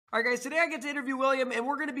All right, guys, today I get to interview William, and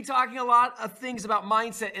we're going to be talking a lot of things about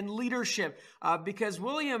mindset and leadership because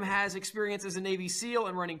William has experience as a Navy SEAL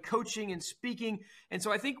and running coaching and speaking. And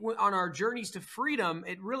so I think on our journeys to freedom,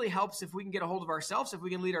 it really helps if we can get a hold of ourselves, if we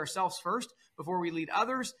can lead ourselves first before we lead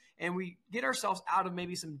others, and we get ourselves out of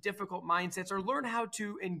maybe some difficult mindsets or learn how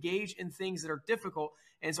to engage in things that are difficult.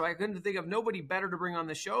 And so I couldn't think of nobody better to bring on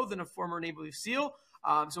the show than a former Navy SEAL.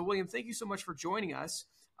 So, William, thank you so much for joining us.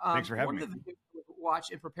 Thanks for having me. One of the things to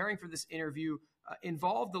watch in preparing for this interview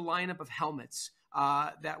involved the lineup of helmets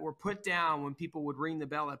that were put down when people would ring the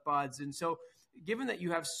bell at Buds. And so given that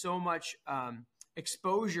you have so much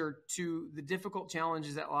exposure to the difficult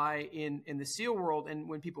challenges that lie in the SEAL world and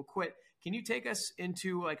when people quit, can you take us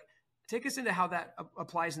into how that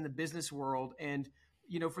applies in the business world? And,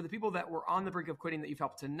 you know, for the people that were on the brink of quitting that you've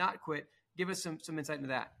helped to not quit, give us some insight into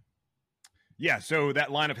that. Yeah, so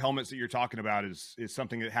that line of helmets that you're talking about is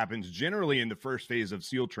something that happens generally in the first phase of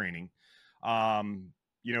SEAL training. SEAL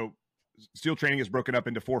training is broken up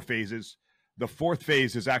into 4 phases. The 4th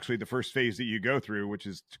phase is actually the first phase that you go through, which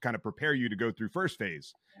is to kind of prepare you to go through first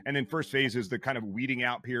phase. And then first phase is the kind of weeding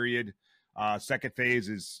out period. Second phase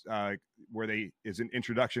is is an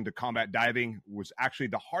introduction to combat diving, was actually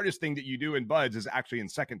the hardest thing that you do in Buds is actually in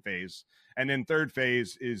second phase. And then third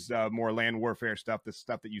phase is more land warfare stuff, the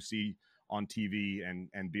stuff that you see on TV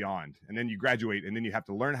and beyond. And then you graduate, and then you have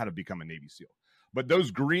to learn how to become a Navy SEAL. But those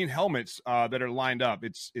green helmets that are lined up,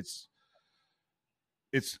 it's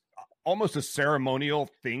almost a ceremonial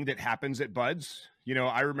thing that happens at Buds. You know,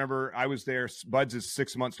 I remember I was there. Buds is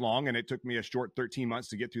 6 months long, and it took me a short 13 months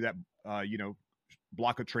to get through that,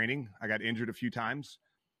 block of training. I got injured a few times.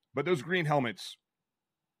 But those green helmets,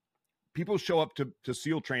 people show up to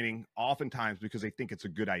SEAL training oftentimes because they think it's a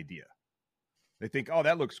good idea. They think, oh,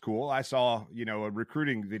 that looks cool. I saw, a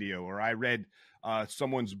recruiting video, or I read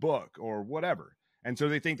someone's book or whatever. And so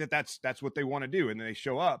they think that that's what they want to do. And then they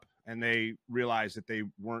show up and they realize that they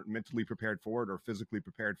weren't mentally prepared for it or physically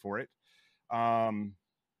prepared for it. And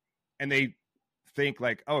they think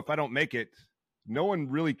like, oh, if I don't make it, no one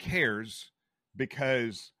really cares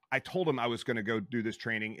because I told them I was going to go do this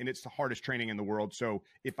training and it's the hardest training in the world. So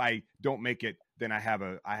if I don't make it, then I have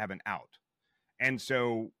an out. And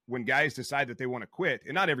so when guys decide that they want to quit,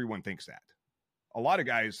 and not everyone thinks that, a lot of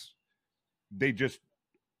guys, they just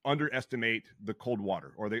underestimate the cold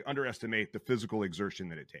water, or they underestimate the physical exertion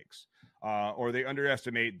that it takes, or they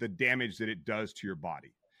underestimate the damage that it does to your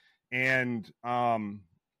body. And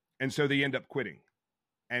so they end up quitting.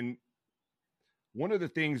 And one of the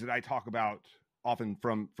things that I talk about often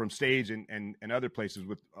from stage and other places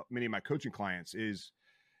with many of my coaching clients is,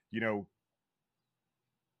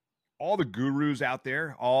 all the gurus out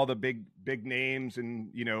there, all the big names and,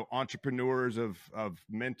 entrepreneurs of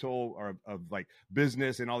mental or of like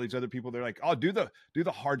business and all these other people, they're like, oh, do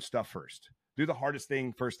the hard stuff first. Do the hardest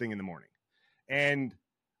thing first thing in the morning. And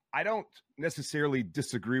I don't necessarily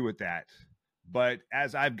disagree with that. But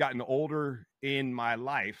as I've gotten older in my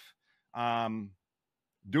life,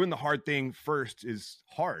 doing the hard thing first is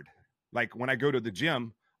hard. Like when I go to the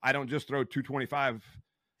gym, I don't just throw 225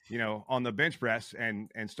 on the bench press and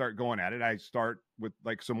start going at it. I start with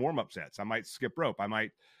like some warm-up sets. I might skip rope. I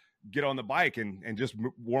might get on the bike and just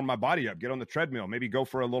warm my body up, get on the treadmill, maybe go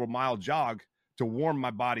for a little mile jog to warm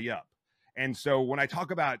my body up. And so when I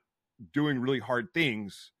talk about doing really hard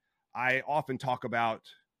things, I often talk about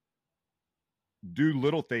do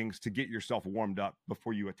little things to get yourself warmed up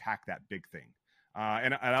before you attack that big thing.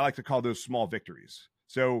 And I like to call those small victories.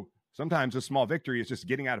 So sometimes a small victory is just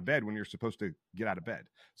getting out of bed when you're supposed to get out of bed.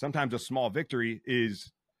 Sometimes a small victory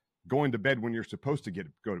is going to bed when you're supposed to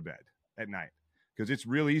go to bed at night, because it's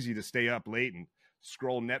real easy to stay up late and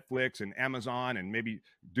scroll Netflix and Amazon and maybe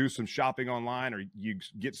do some shopping online, or you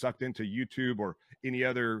get sucked into YouTube or any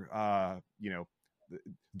other,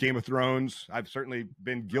 Game of Thrones. I've certainly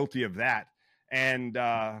been guilty of that. And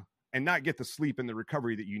not get the sleep and the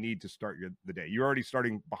recovery that you need to start the day. You're already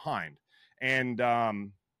starting behind. And,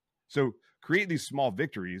 so create these small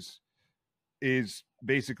victories is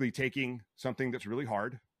basically taking something that's really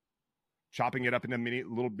hard, chopping it up into many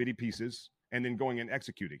little bitty pieces, and then going and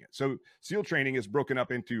executing it. So SEAL training is broken up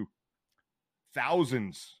into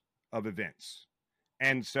thousands of events.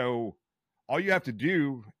 And so all you have to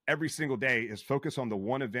do every single day is focus on the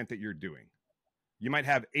one event that you're doing. You might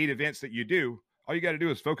have 8 events that you do. All you got to do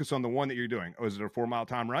is focus on the one that you're doing. Oh, is it a 4-mile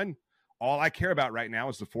time run? All I care about right now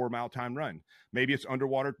is the 4-mile time run. Maybe it's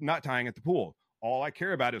underwater knot tying at the pool. All I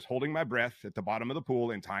care about is holding my breath at the bottom of the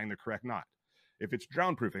pool and tying the correct knot. If it's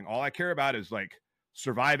drown proofing, all I care about is like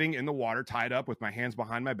surviving in the water, tied up with my hands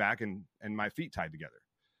behind my back and my feet tied together.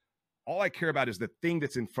 All I care about is the thing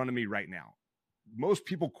that's in front of me right now. most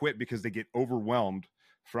people quit because they get overwhelmed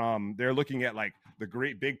from they're looking at like the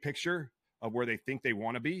great big picture of where they think they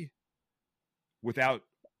want to be without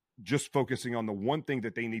just focusing on the one thing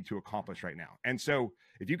that they need to accomplish right now. And so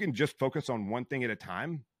if you can just focus on one thing at a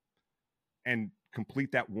time and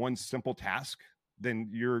complete that one simple task, then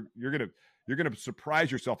you're going to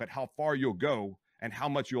surprise yourself at how far you'll go and how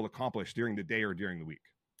much you'll accomplish during the day or during the week.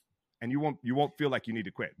 And you won't feel like you need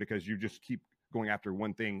to quit because you just keep going after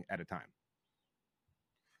one thing at a time.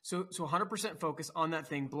 So 100% focus on that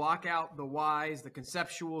thing, block out the whys, the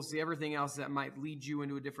conceptuals, the everything else that might lead you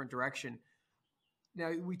into a different direction.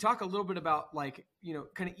 Now, we talk a little bit about like,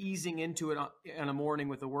 kind of easing into it on a morning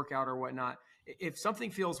with a workout or whatnot. If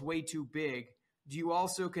something feels way too big, do you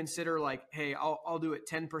also consider like, hey, I'll do it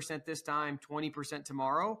 10% this time, 20%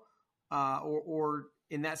 tomorrow? Or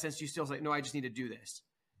in that sense, you still say, no, I just need to do this.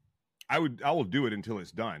 I will do it until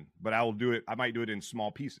it's done, but I might do it in small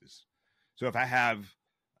pieces. So if I have,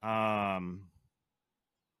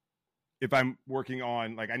 if I'm working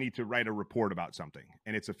on, like I need to write a report about something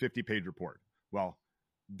and it's a 50-page report. Well,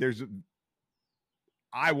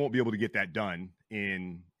 I won't be able to get that done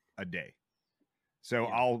in a day. So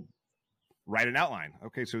yeah. I'll write an outline.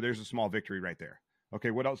 Okay. So there's a small victory right there. Okay.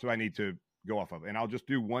 What else do I need to go off of? And I'll just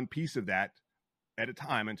do one piece of that at a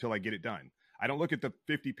time until I get it done. I don't look at the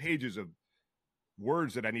 50 pages of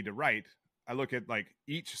words that I need to write. I look at like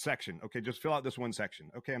each section. Okay. Just fill out this one section.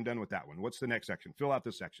 Okay. I'm done with that one. What's the next section? Fill out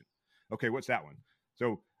this section. Okay. What's that one?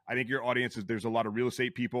 So I think your audience is, there's a lot of real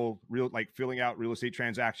estate people, like filling out real estate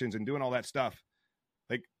transactions and doing all that stuff.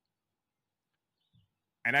 Like,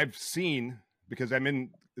 and I've seen, because I'm in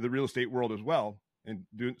the real estate world as well and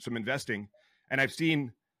doing some investing, and I've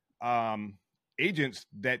seen agents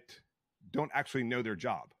that don't actually know their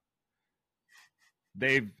job.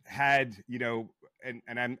 They've had,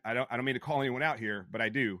 and I don't mean to call anyone out here, but I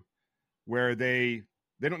do, where they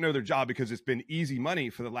don't know their job because it's been easy money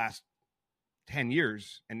for the last 10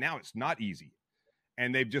 years. And now it's not easy.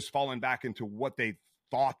 And they've just fallen back into what they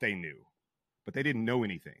thought they knew, but they didn't know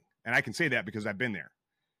anything. And I can say that because I've been there.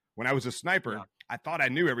 When I was a sniper, yeah. I thought I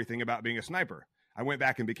knew everything about being a sniper. I went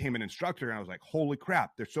back and became an instructor and I was like, holy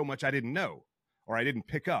crap, there's so much I didn't know, or I didn't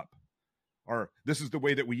pick up, or this is the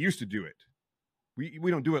way that we used to do it.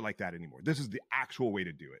 We don't do it like that anymore. This is the actual way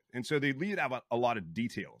to do it. And so they leave out a lot of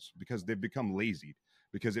details because they've become lazy,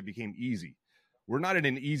 because it became easy. We're not in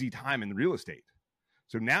an easy time in real estate.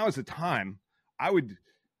 So now is the time. I would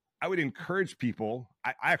encourage people.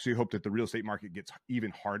 I actually hope that the real estate market gets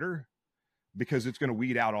even harder because it's going to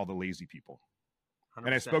weed out all the lazy people. 100%.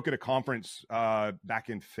 And I spoke at a conference back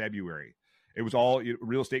in February. It was all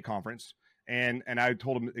real estate conference. And I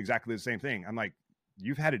told them exactly the same thing. I'm like,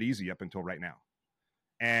 you've had it easy up until right now.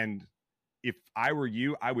 And if I were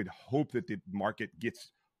you, I would hope that the market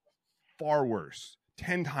gets far worse,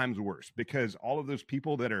 10 times worse, because all of those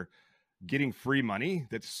people that are getting free money,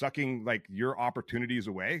 that's sucking like your opportunities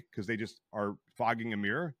away because they just are fogging a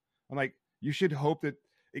mirror. I'm like, you should hope that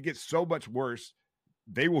it gets so much worse,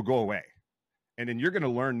 they will go away. And then you're going to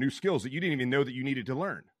learn new skills that you didn't even know that you needed to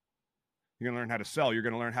learn. You're going to learn how to sell. You're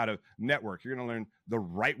going to learn how to network. You're going to learn the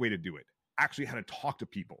right way to do it. Actually how to talk to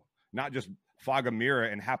people, not just fog a mirror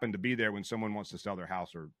and happen to be there when someone wants to sell their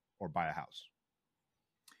house or buy a house.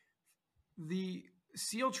 The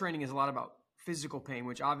SEAL training is a lot about physical pain,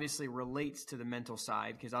 which obviously relates to the mental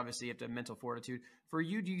side, because obviously you have to have mental fortitude. For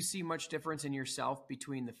you, do you see much difference in yourself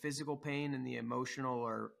between the physical pain and the emotional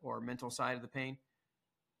or mental side of the pain?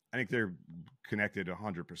 I think they're connected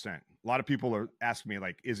 100%. A lot of people are asking me,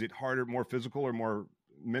 like, is it harder, more physical or more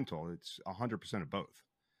mental? It's 100% of both.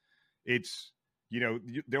 It's,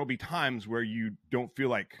 there'll be times where you don't feel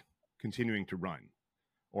like continuing to run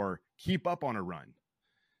or keep up on a run,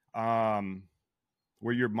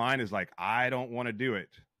 where your mind is like, I don't want to do it.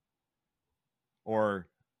 Or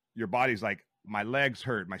your body's like, my legs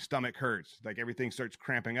hurt, my stomach hurts, like everything starts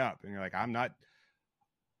cramping up. And you're like,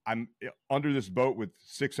 I'm under this boat with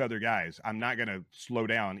 6 other guys. I'm not going to slow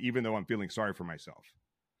down, even though I'm feeling sorry for myself,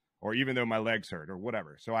 or even though my legs hurt or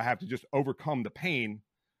whatever. So I have to just overcome the pain.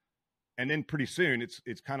 And then pretty soon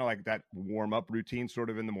it's kind of like that warm up routine sort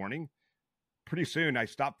of in the morning. Pretty soon I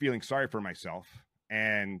stop feeling sorry for myself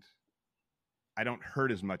and I don't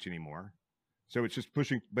hurt as much anymore. So it's just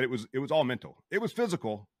pushing, but it was all mental. It was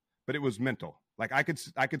physical, but it was mental. Like I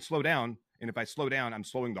could slow down. And if I slow down, I'm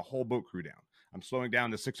slowing the whole boat crew down. I'm slowing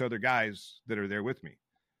down the 6 other guys that are there with me,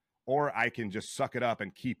 or I can just suck it up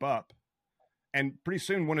and keep up. And pretty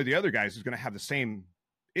soon one of the other guys is going to have the same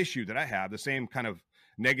issue that I have, the same kind of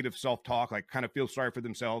negative self-talk, like kind of feel sorry for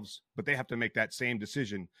themselves, but they have to make that same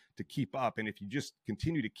decision to keep up. And if you just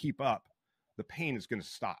continue to keep up, the pain is going to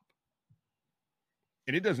stop.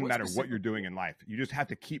 And it doesn't What matter what you're specifically doing in life. You just have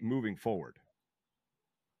to keep moving forward.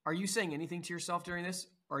 are you saying anything to yourself during this,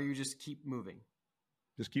 or you just keep moving?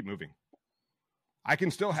 Just keep moving. I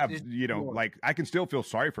can still have, like I can still feel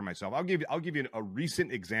sorry for myself. I'll give you a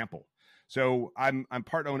recent example. So I'm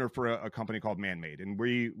part owner for a company called Man-Made, and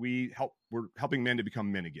we're helping men to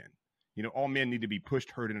become men again. All men need to be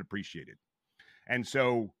pushed, heard, and appreciated. And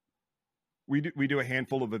so we do a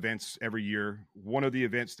handful of events every year. One of the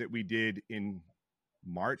events that we did in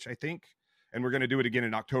March, I think, and we're going to do it again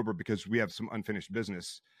in October because we have some unfinished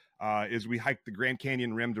business, is we hiked the Grand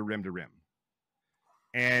Canyon rim to rim to rim.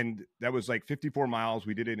 And that was like 54 miles.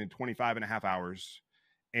 We did it in 25 and a half hours.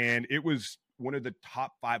 And it was one of the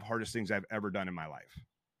top 5 hardest things I've ever done in my life.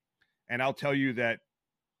 And I'll tell you that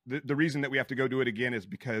the reason that we have to go do it again is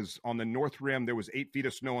because on the North Rim, there was 8 feet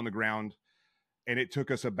of snow on the ground. And it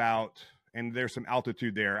took us and there's some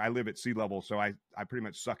altitude there. I live at sea level, so I pretty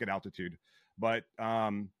much suck at altitude. But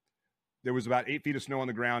there was about 8 feet of snow on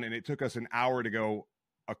the ground, and it took us an hour to go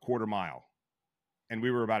a quarter mile. And we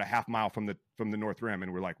were about a half mile from the North Rim,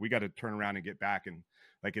 and we're like, we got to turn around and get back, and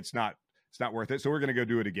like it's not worth it. So we're going to go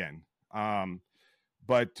do it again.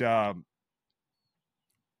 But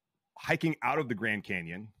hiking out of the Grand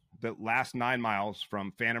Canyon, the last 9 miles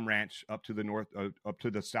from Phantom Ranch up to the north, up to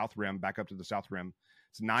the South Rim, back up to the South Rim,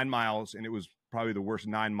 it's 9 miles, and it was probably the worst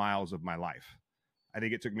 9 miles of my life. I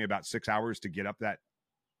think it took me about 6 hours to get up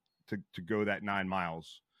to go that 9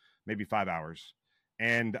 miles, maybe 5 hours.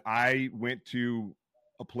 And I went to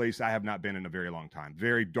a place I have not been in a very long time,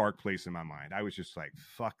 very dark place in my mind. I was just like,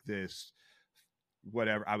 fuck this,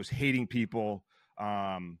 whatever. I was hating people.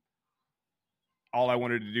 All I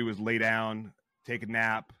wanted to do was lay down, take a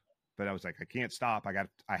nap, but I was like, I can't stop.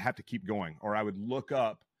 I have to keep going. Or I would look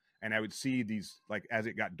up and I would see these, like, as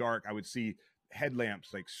it got dark, I would see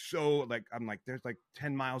headlamps, I'm like, there's like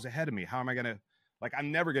 10 miles ahead of me. How am I going to,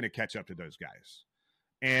 I'm never going to catch up to those guys.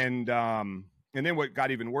 And then what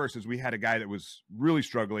got even worse is we had a guy that was really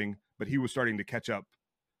struggling, but he was starting to catch up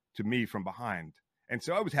to me from behind. And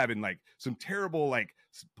so I was having like some terrible,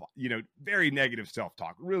 very negative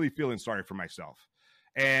self-talk, really feeling sorry for myself.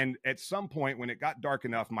 And at some point when it got dark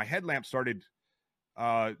enough, my headlamp started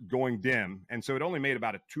going dim. And so it only made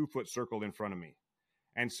about a 2-foot circle in front of me.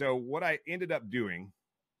 And so what I ended up doing,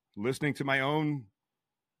 listening to my own,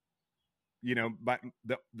 but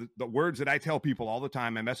the words that I tell people all the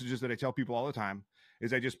time, my messages that I tell people all the time,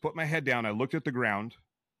 is I just put my head down. I looked at the ground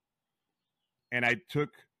and I took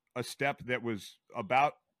a step that was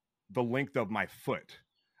about the length of my foot.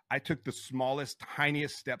 I took the smallest,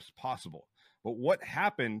 tiniest steps possible. But what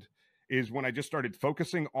happened is when I just started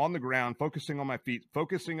focusing on the ground, focusing on my feet,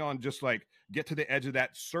 focusing on just like get to the edge of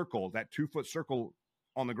that circle, that 2-foot circle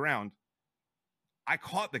on the ground, I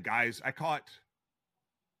caught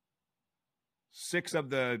 6 of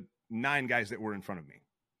the 9 guys that were in front of me.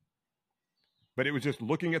 But it was just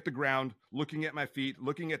looking at the ground, looking at my feet,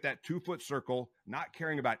 looking at that 2-foot circle, not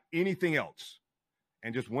caring about anything else,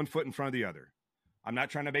 and just 1 foot in front of the other. I'm not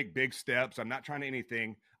trying to make big steps. I'm not trying to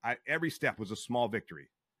anything. Every step was a small victory.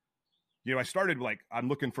 I started I'm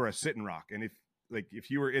looking for a sitting rock. And if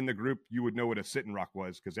you were in the group, you would know what a sitting rock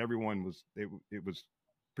was, because everyone was, it was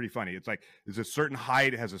pretty funny. It's like, there's a certain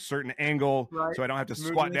height, it has a certain angle, right, so I don't have to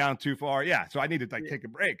squat down too far. Yeah. So I needed to take a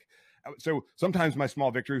break. So sometimes my small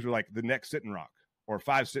victories were like the next sitting rock or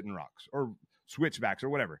 5 sitting rocks or switchbacks or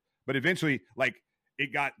whatever. But eventually,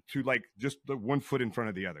 it got to just the 1 foot in front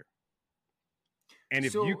of the other. And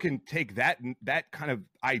if you can take that kind of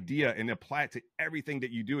idea and apply it to everything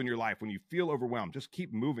that you do in your life, when you feel overwhelmed, just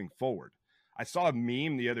keep moving forward. I saw a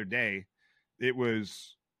meme the other day.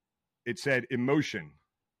 It said emotion.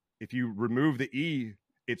 If you remove the E,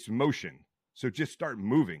 it's motion. So just start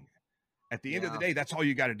moving. At the end of the day, that's all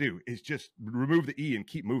you got to do is just remove the E and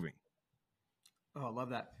keep moving. Oh, I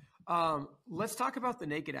love that. Let's talk about the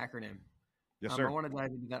NAKED acronym. Yes, sir. I want to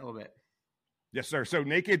dive into that a little bit. Yes, sir. So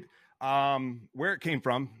NAKED, where it came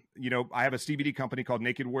from, I have a CBD company called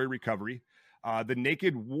Naked Warrior Recovery. The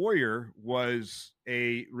Naked Warrior was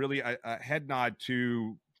really a head nod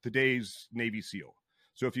to today's Navy SEAL.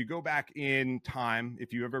 So if you go back in time,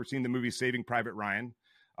 if you've ever seen the movie Saving Private Ryan,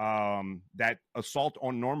 that assault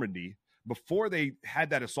on Normandy, before they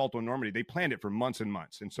had that assault on Normandy, they planned it for months and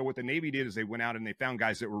months. And so what the Navy did is they went out and they found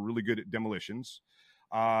guys that were really good at demolitions,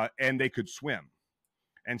 and they could swim.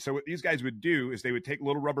 And so what these guys would do is they would take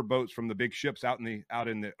little rubber boats from the big ships out in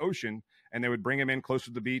the ocean, and they would bring them in close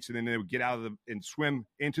to the beach, and then they would get out of and swim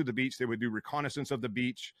into the beach. They would do reconnaissance of the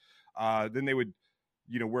beach. Then they would,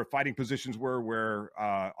 where fighting positions were, where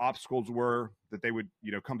obstacles were that they would,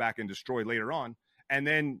 come back and destroy later on. And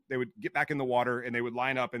then they would get back in the water and they would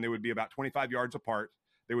line up and they would be about 25 yards apart.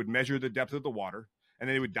 They would measure the depth of the water and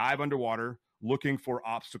then they would dive underwater looking for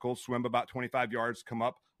obstacles, swim about 25 yards, come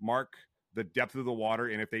up, mark the depth of the water.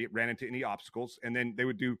 And if they ran into any obstacles, and then they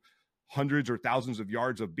would do hundreds or thousands of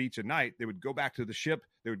yards of beach at night, they would go back to the ship,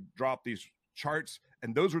 they would drop these charts.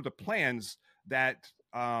 And those were the plans that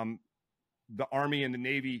the Army and the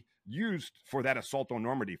Navy used for that assault on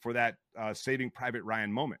Normandy, for that Saving Private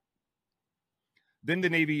Ryan moment. Then the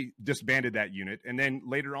Navy disbanded that unit. And then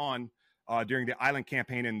later on, during the island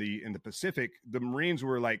campaign in the Pacific, the Marines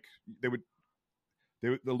were like,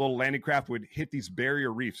 the little landing craft would hit these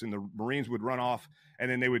barrier reefs and the Marines would run off and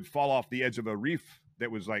then they would fall off the edge of a reef that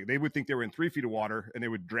was like, they would think they were in 3 feet of water and they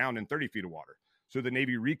would drown in 30 feet of water. So the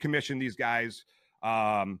Navy recommissioned these guys.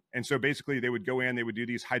 And so basically they would go in, they would do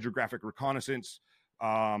these hydrographic reconnaissance,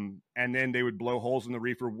 and then they would blow holes in the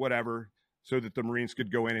reef or whatever so that the Marines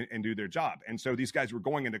could go in and do their job. And so these guys were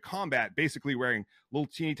going into combat, basically wearing little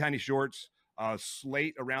teeny tiny shorts, a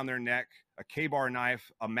slate around their neck, a K-bar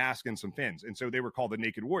knife, a mask, and some fins. And so they were called the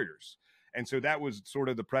Naked Warriors. And so that was sort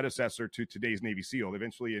of the predecessor to today's Navy SEAL.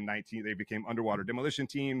 Eventually they became underwater demolition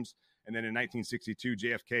teams. And then in 1962,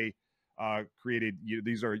 JFK created,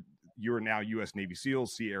 you are now U.S. Navy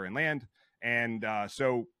SEALs, sea, air, and land. And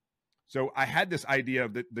so I had this idea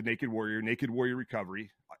of the Naked Warrior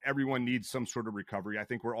recovery. Everyone needs some sort of recovery. I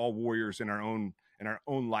think we're all warriors in our own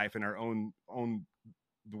life, in our own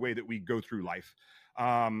the way that we go through life.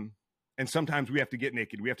 And sometimes we have to get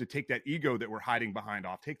naked. We have to take that ego that we're hiding behind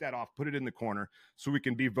off, take that off, put it in the corner so we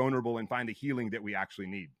can be vulnerable and find the healing that we actually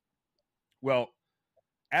need. Well,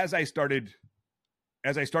 as I started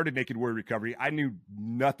Naked Warrior Recovery, I knew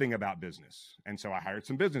nothing about business. And so I hired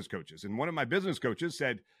some business coaches. And one of my business coaches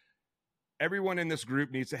said, everyone in this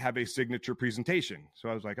group needs to have a signature presentation. So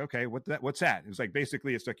I was like, okay, what's that? It was like,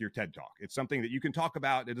 basically it's like your TED Talk. It's something that you can talk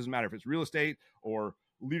about. It doesn't matter if it's real estate or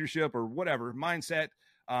leadership or whatever, mindset,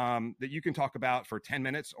 that you can talk about for 10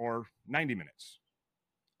 minutes or 90 minutes.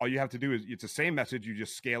 All you have to do is, it's the same message. You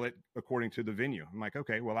just scale it according to the venue. I'm like,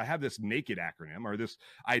 okay, well, I have this NAKED acronym, or this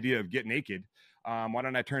idea of get naked. Why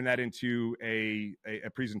don't I turn that into a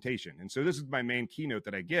presentation? And so this is my main keynote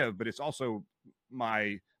that I give, but it's also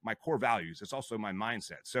my core values. It's also my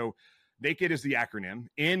mindset. So NAKED is the acronym.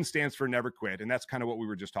 N stands for never quit. And that's kind of what we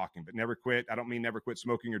were just talking about. Never quit. I don't mean never quit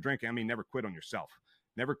smoking or drinking. I mean, never quit on yourself.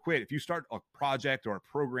 Never quit. If you start a project or a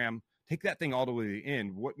program, take that thing all the way to the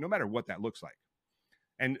end, no matter what that looks like.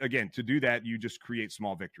 And again, to do that, you just create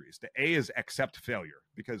small victories. The A is accept failure,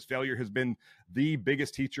 because failure has been the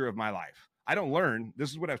biggest teacher of my life. I don't learn.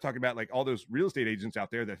 This is what I was talking about, like all those real estate agents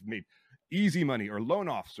out there that have made easy money, or loan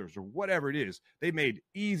officers or whatever it is. They made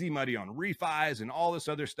easy money on refis and all this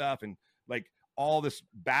other stuff, and like all this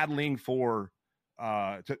battling for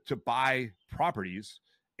to buy properties.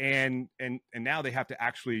 And now they have to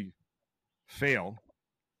actually fail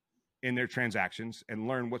in their transactions and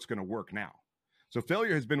learn what's going to work now. So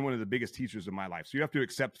failure has been one of the biggest teachers of my life. So you have to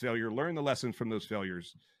accept failure, learn the lessons from those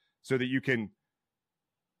failures so that you can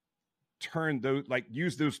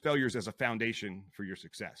use those failures as a foundation for your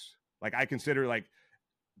success. Like I consider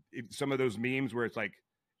some of those memes where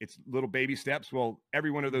it's little baby steps. Well,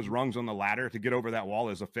 every one of those rungs on the ladder to get over that wall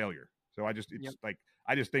is a failure. So I just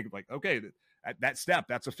think okay, that step,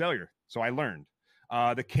 that's a failure. So I learned.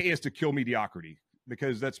 The K is to kill mediocrity,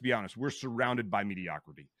 because let's be honest, we're surrounded by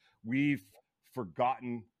mediocrity. We've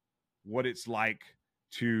forgotten what it's like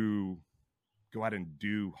to go out and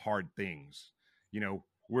do hard things.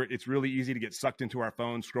 It's really easy to get sucked into our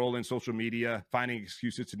phones, scroll in social media, finding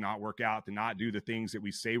excuses to not work out, to not do the things that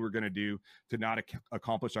we say we're going to do, to not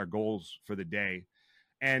accomplish our goals for the day.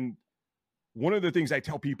 And one of the things I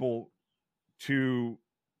tell people to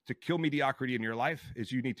kill mediocrity in your life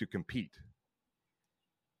is you need to compete.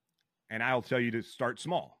 And I'll tell you to start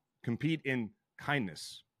small. Compete in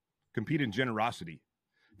kindness. Compete in generosity.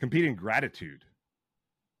 Compete in gratitude.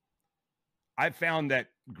 I've found that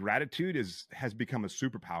gratitude has become a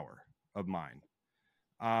superpower of mine.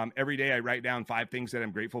 Every day I write down 5 things that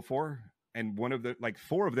I'm grateful for. And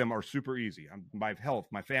 4 of them are super easy. My health,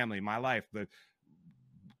 my family, my life, the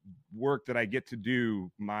work that I get to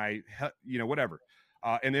do, whatever.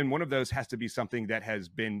 And then one of those has to be something that has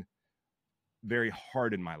been very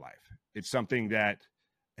hard in my life. It's something that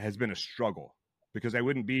has been a struggle, because I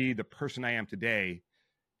wouldn't be the person I am today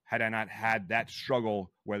had I not had that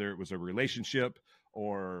struggle, whether it was a relationship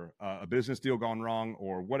or a business deal gone wrong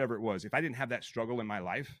or whatever it was. If I didn't have that struggle in my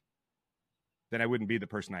life, then I wouldn't be the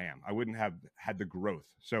person I am. I wouldn't have had the growth.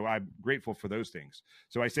 So I'm grateful for those things.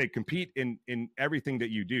 So I say compete in everything that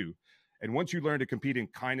you do. And once you learn to compete in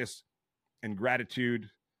kindness and gratitude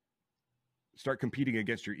start competing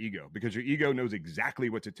against your ego, because your ego knows exactly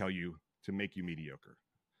what to tell you to make you mediocre.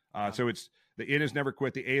 So it's the N is never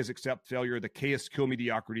quit. The A is accept failure. The K is kill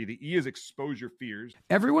mediocrity. The E is expose your fears.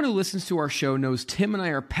 Everyone who listens to our show knows Tim and I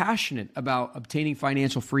are passionate about obtaining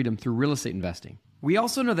financial freedom through real estate investing. We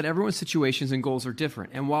also know that everyone's situations and goals are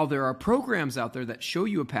different. And while there are programs out there that show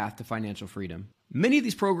you a path to financial freedom, many of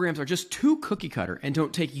these programs are just too cookie cutter and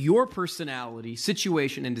don't take your personality,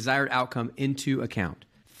 situation, and desired outcome into account.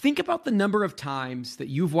 Think about the number of times that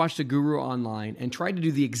you've watched a guru online and tried to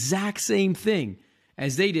do the exact same thing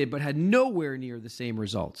as they did, but had nowhere near the same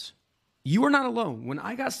results. You are not alone. When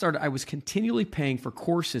I got started, I was continually paying for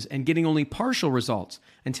courses and getting only partial results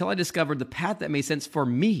until I discovered the path that made sense for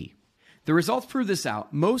me. The results prove this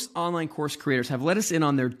out. Most online course creators have let us in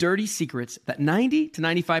on their dirty secrets that 90 to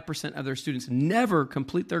 95% of their students never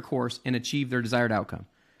complete their course and achieve their desired outcome.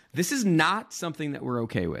 This is not something that we're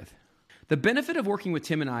okay with. The benefit of working with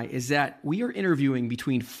Tim and I is that we are interviewing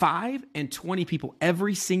between 5 and 20 people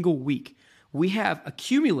every single week. We have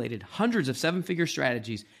accumulated hundreds of seven-figure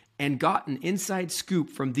strategies and gotten inside scoop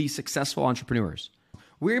from these successful entrepreneurs.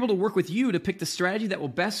 We're able to work with you to pick the strategy that will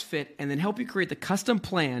best fit and then help you create the custom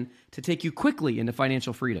plan to take you quickly into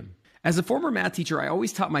financial freedom. As a former math teacher, I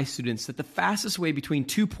always taught my students that the fastest way between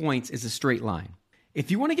 2 points is a straight line.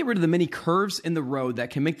 If you want to get rid of the many curves in the road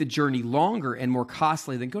that can make the journey longer and more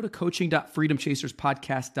costly, then go to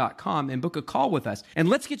coaching.freedomchaserspodcast.com and book a call with us. And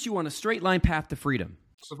let's get you on a straight line path to freedom.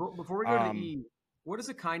 Before we go to the E, what does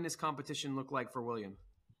a kindness competition look like for William?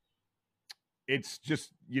 It's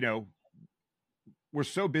just, we're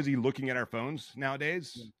so busy looking at our phones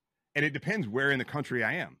nowadays, and it depends where in the country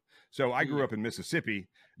I am. So I grew up in Mississippi.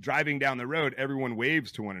 Driving down the road, everyone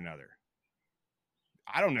waves to one another.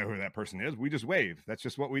 I don't know who that person is. We just wave. That's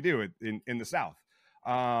just what we do in the South.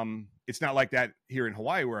 It's not like that here in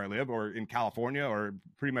Hawaii where I live, or in California, or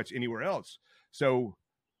pretty much anywhere else. So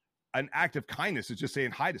an act of kindness is just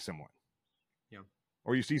saying hi to someone. Yeah.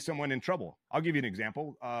 Or you see someone in trouble. I'll give you an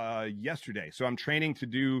example. Yesterday, so I'm training to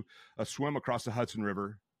do a swim across the Hudson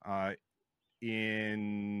River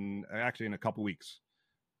in a couple weeks,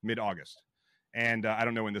 mid-August. And I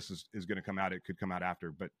don't know when this is going to come out. It could come out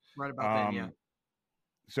after, but right about then, yeah.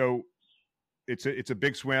 So it's a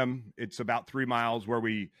big swim. It's about 3 miles, where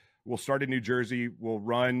we'll start in New Jersey. We'll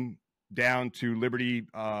run down to Liberty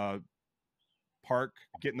Park,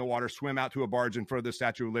 get in the water, swim out to a barge in front of the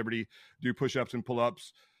Statue of Liberty, do push-ups and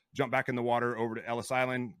pull-ups, jump back in the water over to Ellis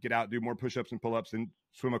Island, get out, do more push-ups and pull-ups, and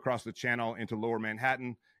swim across the channel into Lower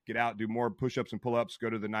Manhattan, get out, do more push-ups and pull-ups, go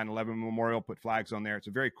to the 9/11 Memorial, put flags on there. It's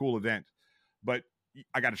a very cool event, but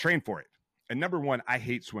I got to train for it. And number one, I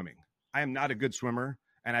hate swimming. I am not a good swimmer,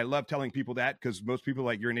 and I love telling people that, because most people are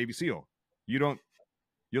like, you're a Navy SEAL.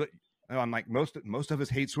 I'm like, most of us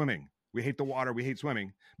hate swimming. We hate the water. We hate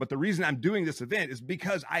swimming. But the reason I'm doing this event is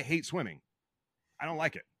because I hate swimming. I don't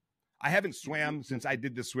like it. I haven't swam since I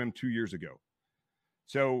did this swim 2 years ago.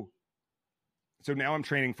 So now I'm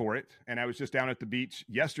training for it. And I was just down at the beach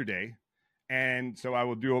yesterday. And so I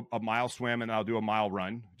will do a mile swim, and I'll do a mile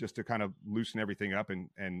run, just to kind of loosen everything up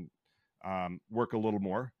and work a little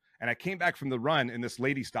more. And I came back from the run, and this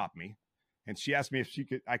lady stopped me, and she asked me if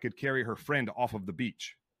I could carry her friend off of the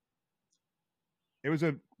beach. It was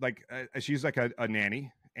she's like a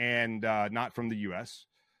nanny, and not from the U.S.,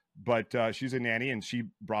 but she's a nanny, and she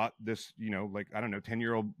brought this,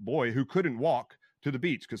 10-year-old boy who couldn't walk to the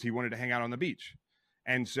beach because he wanted to hang out on the beach.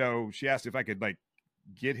 And so she asked if I could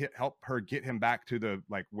help her get him back to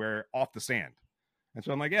where off the sand. And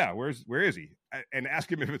so I'm like, yeah, where is he? And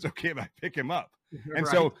ask him if it's okay if I pick him up. And right.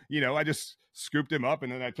 So, I just scooped him up,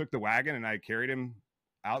 and then I took the wagon and I carried him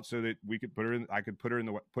out so that we could put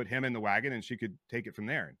him in the wagon, and she could take it from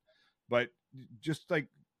there. But just I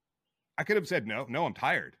could have said, no, I'm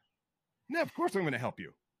tired. No, of course I'm going to help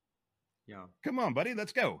you. Yeah. Come on, buddy,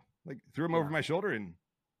 let's go. Threw him over my shoulder.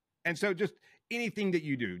 And so just anything that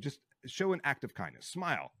you do, just show an act of kindness,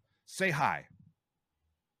 smile, say hi,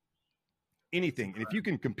 anything. And if you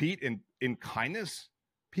can compete in kindness,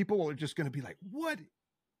 people are just going to be like, what?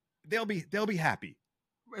 They'll be happy.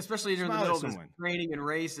 Especially during the middle of this training and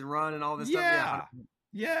race and run and all this stuff. Yeah.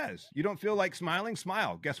 Yes. You don't feel like smiling?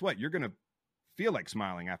 Smile. Guess what? You're going to feel like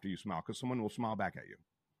smiling after you smile, because someone will smile back at you.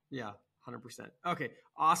 Yeah, 100%. Okay.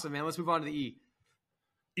 Awesome, man. Let's move on to the E.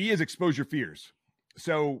 E is expose your fears.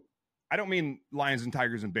 So I don't mean lions and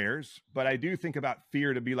tigers and bears, but I do think about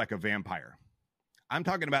fear to be like a vampire. I'm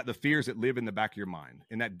talking about the fears that live in the back of your mind,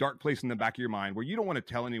 in that dark place in the back of your mind where you don't want to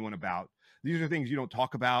tell anyone about. These are things you don't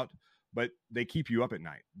talk about, but they keep you up at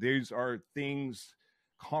night. These are things,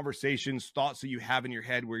 conversations, thoughts that you have in your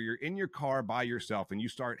head where you're in your car by yourself and you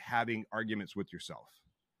start having arguments with yourself.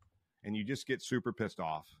 and you just get super pissed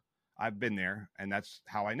off. I've been there, and that's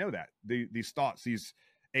how I know that. These thoughts, these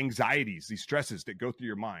anxieties, these stresses that go through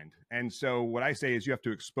your mind. And so what I say is you have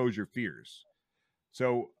to expose your fears.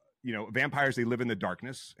 So, vampires, they live in the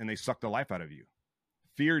darkness and they suck the life out of you.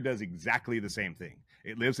 Fear does exactly the same thing.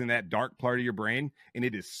 It lives in that dark part of your brain and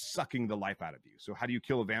it is sucking the life out of you. So how do you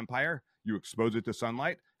kill a vampire? You expose it to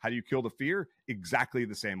sunlight. How do you kill the fear? Exactly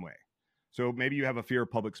the same way. So maybe you have a fear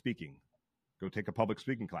of public speaking. Go take a public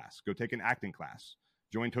speaking class. Go take an acting class.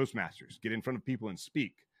 Join Toastmasters. Get in front of people and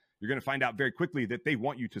speak. You're going to find out very quickly that they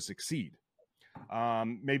want you to succeed.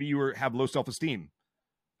 Maybe you have low self-esteem.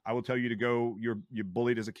 I will tell you to go, you're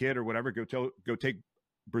bullied as a kid or whatever, go take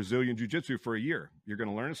Brazilian jiu-jitsu for a year. You're going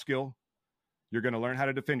to learn a skill. You're going to learn how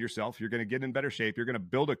to defend yourself. You're going to get in better shape. You're going to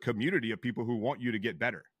build a community of people who want you to get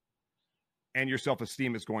better. And your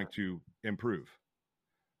self-esteem is going to improve.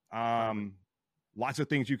 Lots of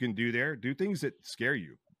things you can do there. Do things that scare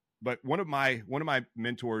you. But one of my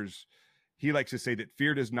mentors, he likes to say that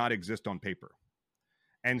fear does not exist on paper.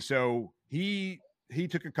 And so he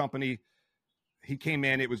took a company. He came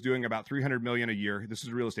in, it was doing about $300 million a year. This is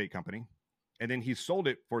a real estate company. And then he sold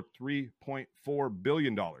it for $3.4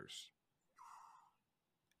 billion.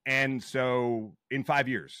 And so in 5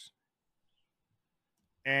 years.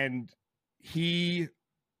 And he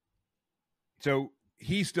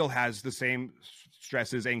still has the same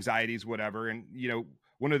stresses, anxieties, whatever. And,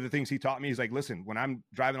 one of the things he taught me is like, listen, when I'm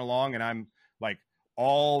driving along and I'm like,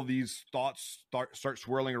 all these thoughts start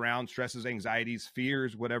swirling around, stresses, anxieties,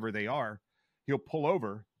 fears, whatever they are, he'll pull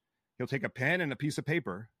over, he'll take a pen and a piece of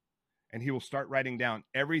paper, and he will start writing down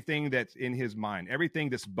everything that's in his mind, everything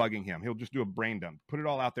that's bugging him. He'll just do a brain dump, put it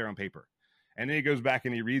all out there on paper. And then he goes back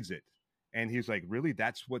and he reads it. And he's like, really,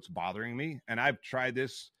 that's what's bothering me? And I've tried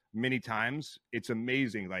this many times. It's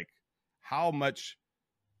amazing, like how much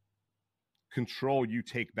control you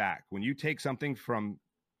take back. When you take something from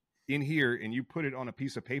in here and you put it on a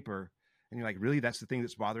piece of paper and you're like, really, that's the thing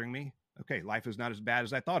that's bothering me? Okay, life is not as bad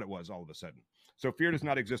as I thought it was all of a sudden. So fear does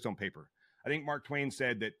not exist on paper. I think Mark Twain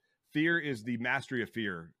said that fear is the mastery of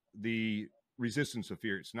fear, the resistance of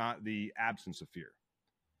fear. It's not the absence of fear.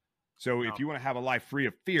 So if you want to have a life free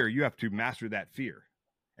of fear, you have to master that fear.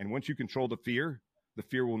 And once you control the fear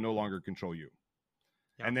will no longer control you.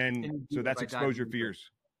 Yeah. And then, so that's expose your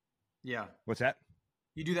fears. Yeah. What's that?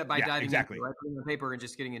 You do that by diving into it, right? Putting the paper and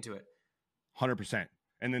just getting into it. 100%.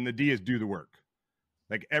 And then the D is do the work.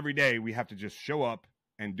 Like every day we have to just show up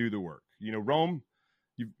and do the work. Rome,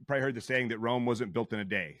 you've probably heard the saying that Rome wasn't built in a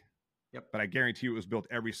day. Yep. But I guarantee you it was built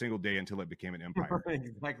every single day until it became an empire.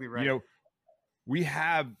 Exactly right. We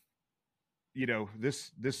have,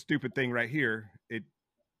 this stupid thing right here.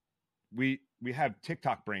 We have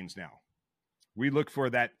TikTok brains now. We look for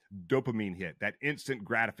that dopamine hit, that instant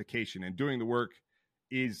gratification, and doing the work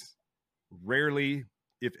is rarely,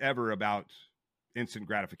 if ever, about instant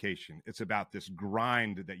gratification. It's about this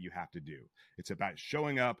grind that you have to do. It's about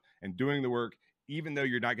showing up and doing the work, even though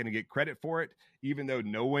you're not going to get credit for it, even though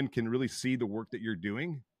no one can really see the work that you're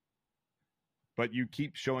doing. But you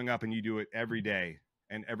keep showing up and you do it every day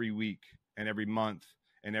and every week and every month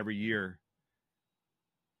and every year.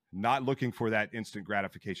 Not looking for that instant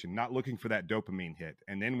gratification, not looking for that dopamine hit.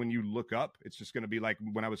 And then when you look up, it's just going to be like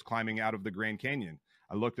when I was climbing out of the Grand Canyon.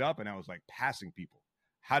 I looked up and I was like passing people.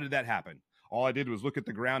 How did that happen? All I did was look at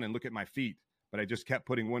the ground and look at my feet, but I just kept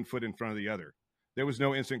putting one foot in front of the other. There was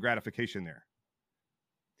no instant gratification there.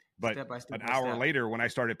 But an hour later, when I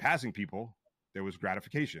started passing people, there was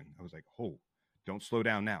gratification. I was like, oh, don't slow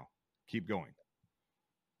down now. Keep going.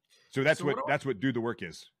 So that's what do the work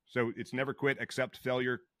is. So it's never quit, accept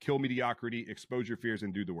failure, kill mediocrity, expose your fears,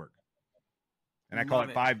 and do the work. And I call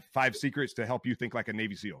it five secrets to help you think like a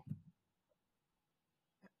Navy SEAL.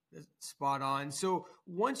 Spot on. So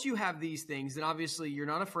once you have these things, then obviously you're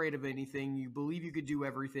not afraid of anything. You believe you could do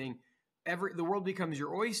everything. The world becomes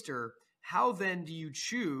your oyster. How then do you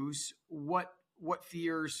choose what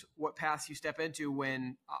fears, what paths you step into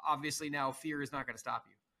when obviously now fear is not going to stop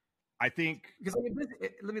you? I think because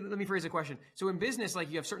let me phrase a question. So in business, like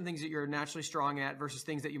you have certain things that you're naturally strong at versus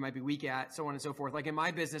things that you might be weak at, so on and so forth. Like in my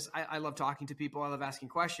business, I love talking to people. I love asking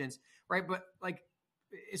questions, right? But like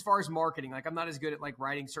as far as marketing, like I'm not as good at like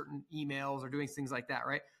writing certain emails or doing things like that,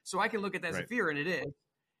 right? So I can look at that as a fear, and it is,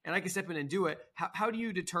 and I can step in and do it. How do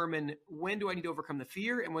you determine when do I need to overcome the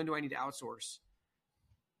fear and when do I need to outsource?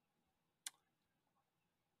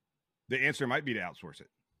 The answer might be to outsource it.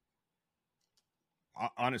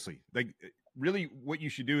 Honestly, like really what you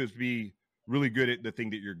should do is be really good at the thing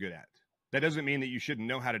that you're good at. That doesn't mean that you shouldn't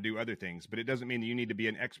know how to do other things, but it doesn't mean that you need to be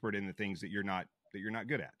an expert in the things that you're not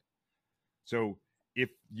good at. So if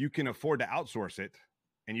you can afford to outsource it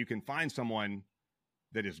and you can find someone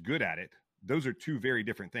that is good at it, those are two very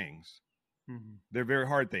different things. Mm-hmm. They're very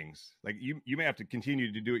hard things. Like you may have to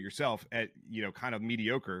continue to do it yourself at, kind of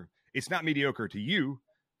mediocre. It's not mediocre to you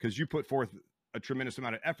because you put forth a tremendous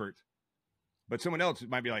amount of effort, but someone else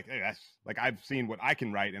might be like, hey, that's like, I've seen what I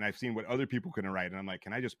can write and I've seen what other people can write. And I'm like,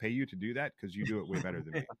 can I just pay you to do that? Because you do it way better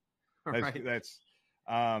than me.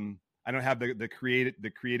 I don't have the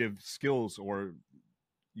creative skills or,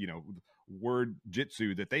 word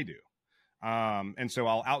jitsu that they do. And so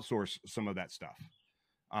I'll outsource some of that stuff.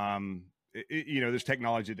 There's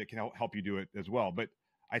technology that can help you do it as well. But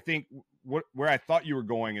I think where I thought you were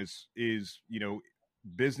going is,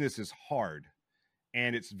 business is hard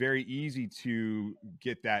and it's very easy to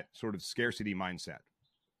get that sort of scarcity mindset.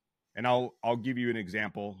 And I'll give you an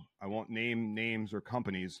example. I won't name names or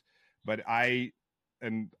companies, but I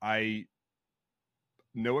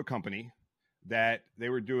know a company that they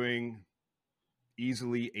were doing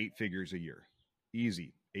easily 8 figures a year,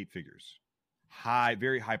 easy 8 figures,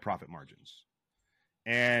 very high profit margins,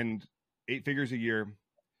 and 8 figures a year.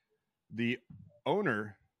 The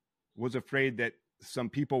owner was afraid that some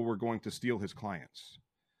people were going to steal his clients.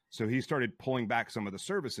 So he started pulling back some of the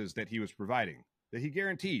services that he was providing that he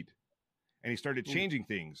guaranteed. And he started changing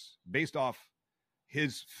things based off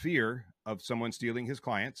his fear of someone stealing his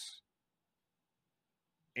clients.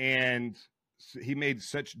 And he made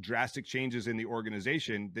such drastic changes in the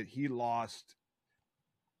organization that he lost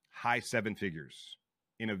high 7 figures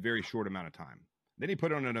in a very short amount of time. Then he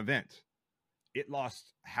put on an event. It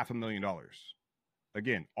lost $500,000.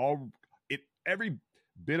 Again, every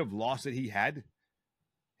bit of loss that he had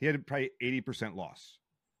probably 80% loss.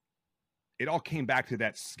 It all came back to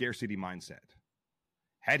that scarcity mindset.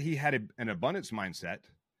 Had he had an abundance mindset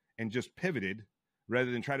and just pivoted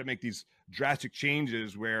rather than try to make these drastic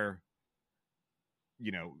changes where,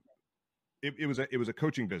 it was a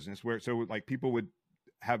coaching business where, so like people would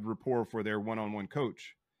have rapport for their one-on-one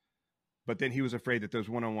coach, but then he was afraid that those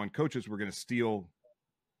one-on-one coaches were going to steal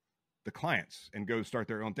the clients and go start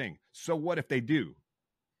their own thing. So what if they do?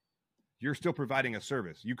 You're still providing a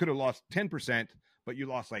service. You could have lost 10%, but you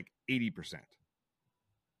lost like 80%.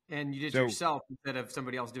 And you did it yourself instead of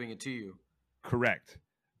somebody else doing it to you. Correct.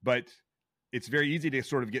 But it's very easy to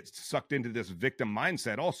sort of get sucked into this victim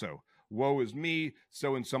mindset also. Woe is me.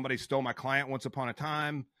 So when somebody stole my client once upon a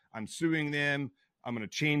time, I'm suing them. I'm going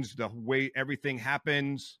to change the way everything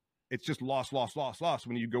happens. It's just loss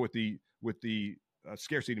when you go with the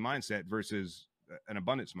scarcity mindset versus an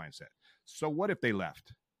abundance mindset. So what if they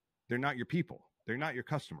left? They're not your people. They're not your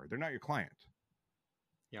customer. They're not your client.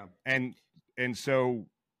 Yeah. And so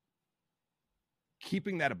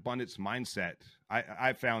keeping that abundance mindset,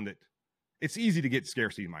 I found that it's easy to get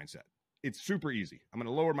scarcity mindset. It's super easy. I'm going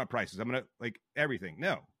to lower my prices. I'm going to like everything.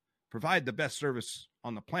 No, provide the best service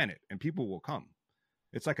on the planet and people will come.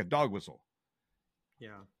 It's like a dog whistle.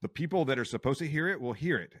 Yeah. The people that are supposed to hear it will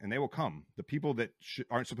hear it and they will come. The people that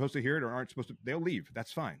aren't supposed to hear it or aren't supposed to, they'll leave.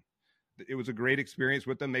 That's fine. It was a great experience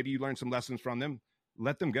with them. Maybe you learned some lessons from them.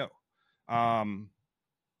 Let them go.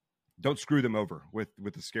 Don't screw them over with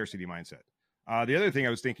the scarcity mindset. The other thing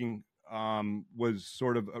I was thinking was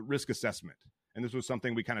sort of a risk assessment. And this was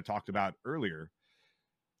something we kind of talked about earlier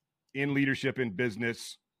in leadership, in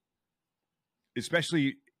business,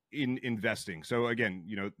 especially in investing. So again,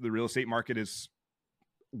 the real estate market is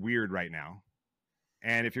weird right now.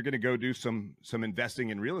 And if you're going to go do some investing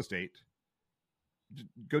in real estate,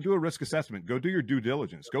 go do a risk assessment, go do your due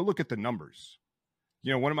diligence, go look at the numbers.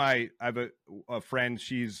 I have a friend,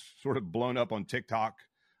 she's sort of blown up on TikTok.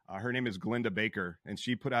 Her name is Glenda Baker, and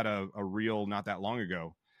she put out a reel not that long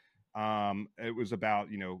ago. It was about,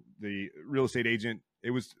 the real estate agent.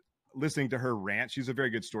 It was listening to her rant. She's a very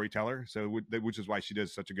good storyteller. So, which is why she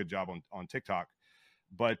does such a good job on TikTok.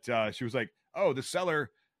 But she was like, oh, the seller,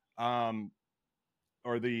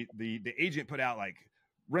 or the agent put out like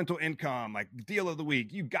rental income, like deal of the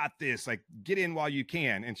week. You got this, like get in while you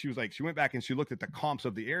can. And she was like, she went back and she looked at the comps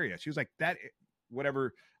of the area. She was like, that,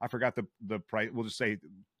 whatever, I forgot the price. We'll just say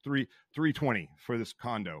 $320 for this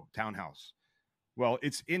condo townhouse. Well,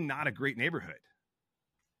 it's in not a great neighborhood.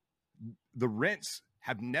 The rents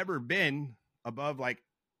have never been above like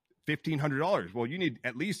 $1,500. Well, you need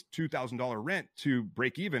at least $2,000 rent to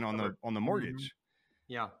break even on the mortgage.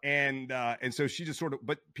 Yeah. And so she just sort of,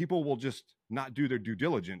 but people will just not do their due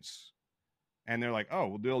diligence, and they're like, oh,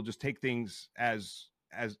 well, they'll just take things as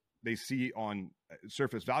they see on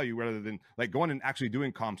surface value rather than like going and actually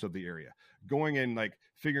doing comps of the area, going and like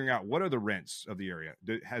figuring out what are the rents of the area.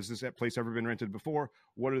 Has this place ever been rented before?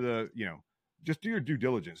 What are the, just do your due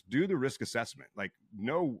diligence, do the risk assessment, like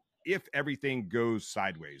know if everything goes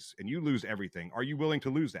sideways and you lose everything, are you willing to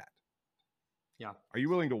lose that? Yeah. Are you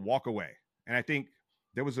willing to walk away? And I think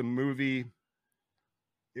there was a movie,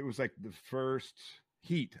 it was like the first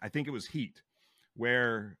Heat. I think it was Heat,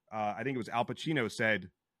 where I think it was Al Pacino said,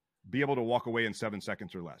 be able to walk away in 7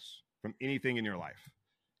 seconds or less from anything in your life.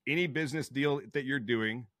 Any business deal that you're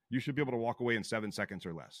doing, you should be able to walk away in 7 seconds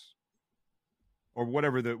or less, or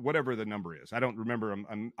whatever the number is. I don't remember.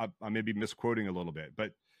 I may be misquoting a little bit,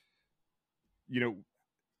 but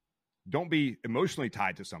don't be emotionally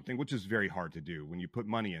tied to something, which is very hard to do when you put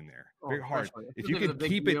money in there. Very hard. If you can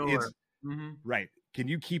keep it, it's right. Can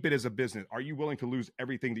you keep it as a business? Are you willing to lose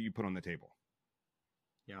everything that you put on the table?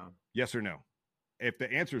 Yeah. Yes or no? If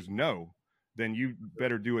the answer is no, then you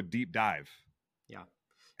better do a deep dive. Yeah.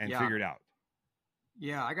 And figure it out.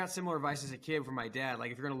 Yeah, I got similar advice as a kid from my dad.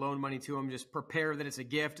 Like, if you're going to loan money to him, just prepare that it's a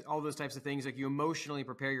gift, all those types of things. Like, you emotionally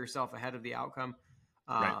prepare yourself ahead of the outcome.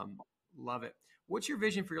 Right. Love it. What's your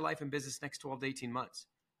vision for your life and business next 12 to 18 months?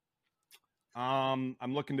 I'm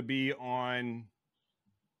looking to be on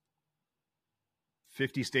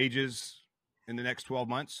 50 stages in the next 12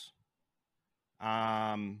 months.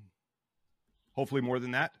 Hopefully more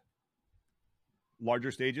than that.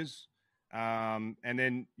 Larger stages. And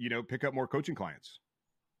then, pick up more coaching clients.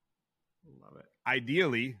 Love it.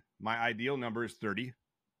 Ideally, my ideal number is 30.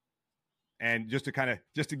 And just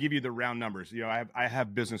to give you the round numbers, I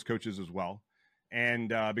have business coaches as well.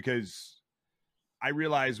 And because I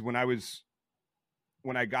realized when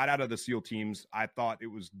I got out of the SEAL teams, I thought it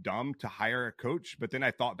was dumb to hire a coach. But then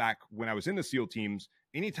I thought back when I was in the SEAL teams,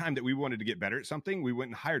 anytime that we wanted to get better at something, we went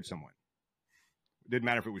and hired someone. It didn't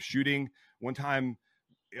matter if it was shooting. One time,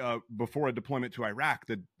 before a deployment to Iraq,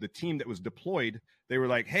 the team that was deployed, they were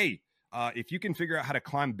like, hey, if you can figure out how to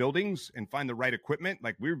climb buildings and find the right equipment,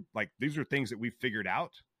 these are things that we've figured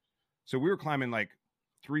out. So we were climbing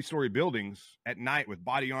 3-story buildings at night with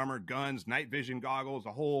body armor, guns, night vision goggles,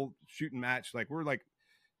 a whole shooting match. We're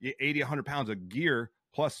 80, 100 pounds of gear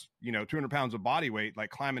plus, 200 pounds of body weight,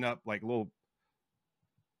 climbing up little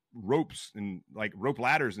ropes and rope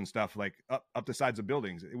ladders and stuff, up the sides of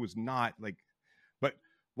buildings. It was not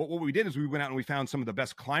but what we did is we went out and we found some of the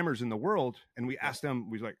best climbers in the world. And we asked them,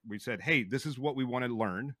 we said, hey, this is what we want to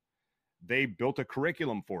learn. They built a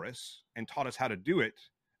curriculum for us and taught us how to do it.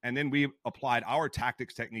 And then we applied our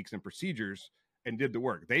tactics, techniques, and procedures and did the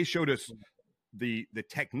work. They showed us the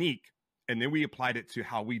technique, and then we applied it to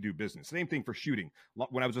how we do business. Same thing for shooting.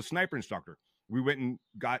 When I was a sniper instructor, we went and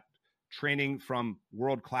got training from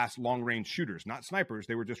world-class long-range shooters, not snipers.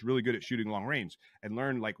 They were just really good at shooting long range, and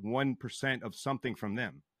learned 1% of something from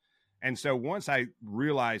them. And so once I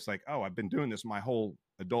realized I've been doing this my whole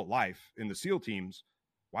adult life in the SEAL teams,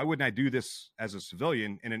 why wouldn't I do this as a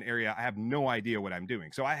civilian in an area I have no idea what I'm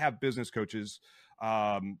doing? So I have business coaches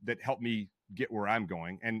that help me get where I'm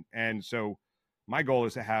going. And so my goal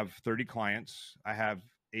is to have 30 clients. I have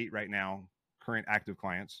 8 right now, current active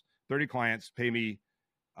clients. 30 clients pay me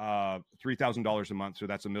 $3,000 a month. So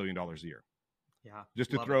that's $1 million a year. Yeah. Just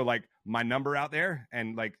to throw my number out there.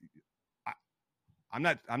 And I'm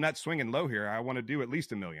not swinging low here. I want to do at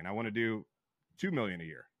least $1 million. I want to do $2 million a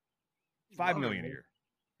year, $5 million a year.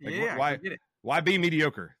 Why be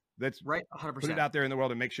mediocre? That's right. 100%. Put it out there in the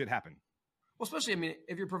world and make shit happen. Well, especially,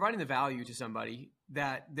 if you're providing the value to somebody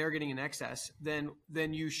that they're getting in excess, then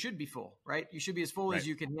you should be full, right? You should be as full as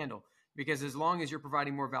you can handle, because as long as you're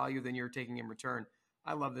providing more value than you're taking in return.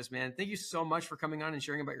 I love this, man. Thank you so much for coming on and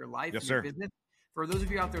sharing about your life and your business. For those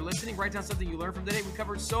of you out there listening, write down something you learned from today. We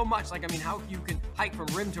covered so much, how you can hike from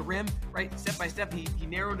rim to rim, right? Step by step. He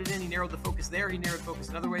narrowed it in. He narrowed the focus there. He narrowed focus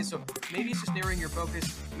in other ways. So maybe it's just narrowing your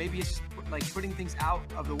focus. Maybe it's just putting things out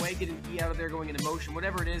of the way, getting E out of there, going into motion.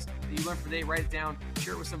 Whatever it is that you learned from today, write it down.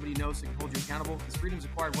 Share it with somebody you know so they can hold you accountable. Because freedom's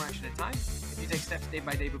acquired one action at a time. If you take steps day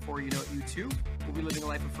by day, before you know it, you too will be living a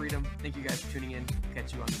life of freedom. Thank you guys for tuning in. We'll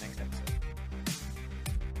catch you on the next episode.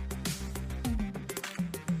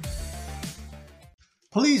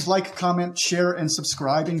 Please like, comment, share, and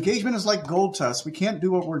subscribe. Engagement is like gold to us. We can't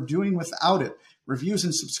do what we're doing without it. Reviews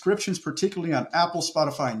and subscriptions, particularly on Apple,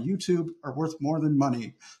 Spotify, and YouTube, are worth more than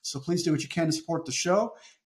money. So please do what you can to support the show.